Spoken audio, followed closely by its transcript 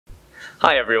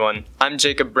Hi everyone, I'm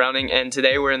Jacob Browning and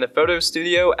today we're in the photo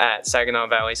studio at Saginaw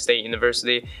Valley State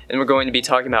University and we're going to be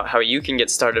talking about how you can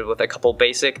get started with a couple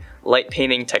basic light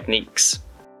painting techniques.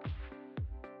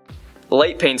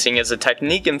 Light painting is a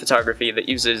technique in photography that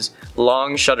uses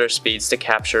long shutter speeds to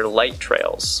capture light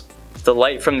trails. The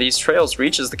light from these trails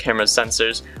reaches the camera's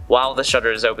sensors while the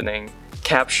shutter is opening,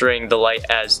 capturing the light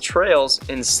as trails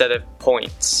instead of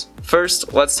points.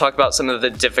 First, let's talk about some of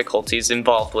the difficulties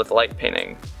involved with light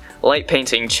painting. Light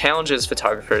painting challenges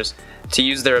photographers to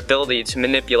use their ability to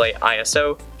manipulate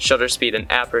ISO, shutter speed, and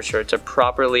aperture to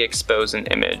properly expose an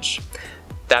image.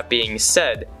 That being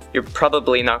said, you're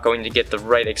probably not going to get the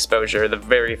right exposure the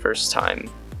very first time.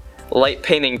 Light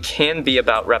painting can be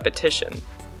about repetition,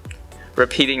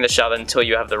 repeating the shot until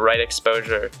you have the right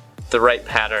exposure, the right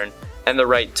pattern, and the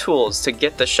right tools to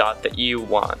get the shot that you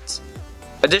want.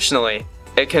 Additionally,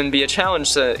 it can be a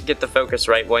challenge to get the focus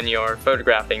right when you're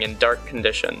photographing in dark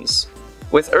conditions.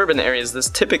 With urban areas, this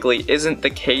typically isn't the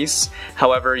case.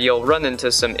 However, you'll run into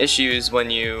some issues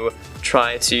when you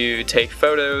try to take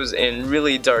photos in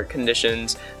really dark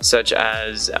conditions, such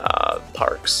as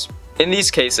parks. In these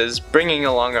cases, bringing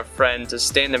along a friend to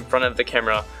stand in front of the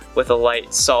camera with a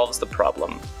light solves the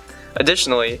problem.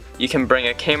 Additionally, you can bring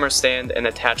a camera stand and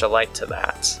attach a light to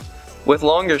that. With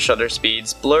longer shutter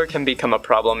speeds, blur can become a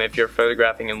problem if you're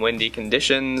photographing in windy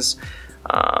conditions,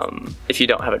 if you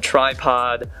don't have a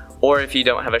tripod, or if you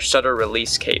don't have a shutter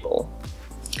release cable.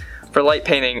 For light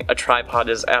painting, a tripod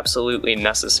is absolutely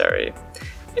necessary.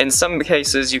 In some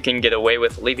cases, you can get away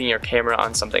with leaving your camera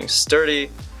on something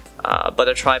sturdy, but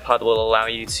a tripod will allow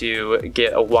you to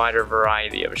get a wider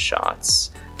variety of shots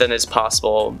than is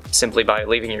possible simply by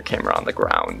leaving your camera on the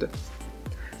ground.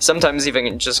 Sometimes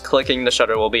even just clicking the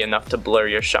shutter will be enough to blur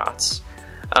your shots.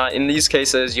 In these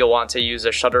cases, you'll want to use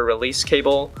a shutter release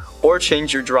cable or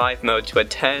change your drive mode to a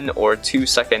 10 or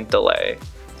 2-second delay.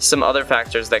 Some other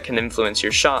factors that can influence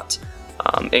your shot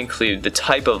include the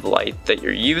type of light that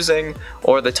you're using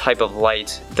or the type of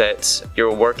light that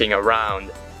you're working around.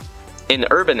 In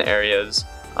urban areas,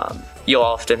 you'll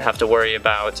often have to worry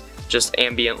about just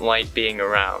ambient light being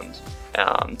around.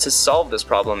 To solve this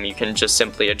problem, you can just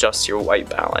simply adjust your white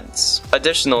balance.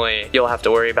 Additionally, you'll have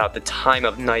to worry about the time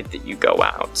of night that you go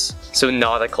out. So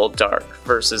nautical dark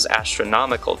versus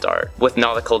astronomical dark. With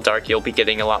nautical dark, you'll be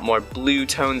getting a lot more blue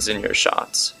tones in your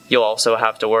shots. You'll also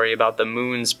have to worry about the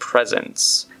moon's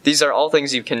presence. These are all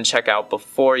things you can check out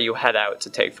before you head out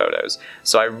to take photos.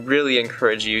 So I really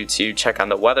encourage you to check on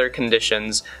the weather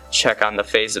conditions, check on the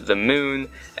phase of the moon,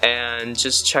 and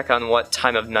just check on what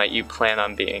time of night you plan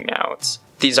on being out.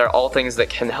 These are all things that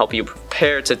can help you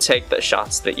prepare to take the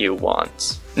shots that you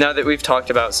want. Now that we've talked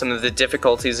about some of the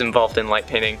difficulties involved in light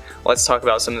painting, let's talk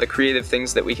about some of the creative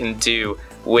things that we can do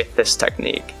with this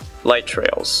technique. Light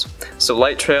trails. So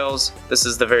light trails, this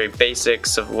is the very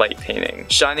basics of light painting.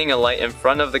 Shining a light in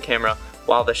front of the camera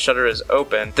while the shutter is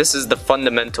open, this is the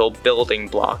fundamental building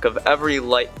block of every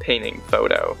light painting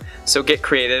photo. So get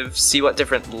creative, see what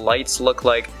different lights look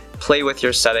like, play with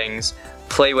your settings,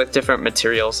 play with different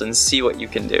materials, and see what you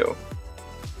can do.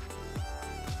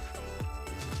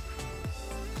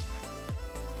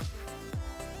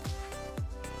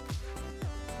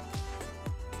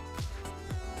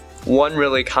 One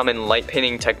really common light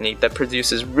painting technique that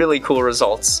produces really cool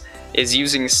results is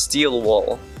using steel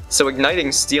wool. So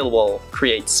igniting steel wool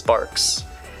creates sparks,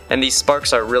 and these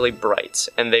sparks are really bright,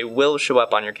 and they will show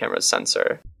up on your camera's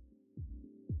sensor.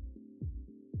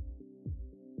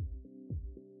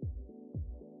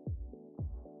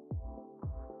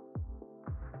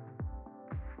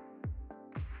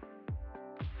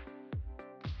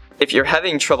 If you're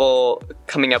having trouble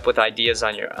coming up with ideas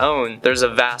on your own, there's a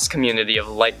vast community of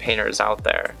light painters out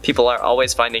there. People are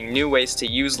always finding new ways to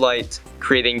use light,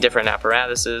 creating different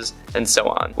apparatuses, and so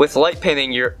on. With light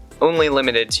painting, you're only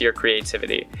limited to your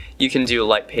creativity. You can do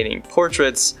light painting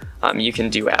portraits, you can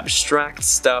do abstract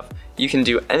stuff, you can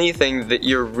do anything that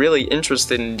you're really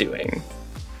interested in doing.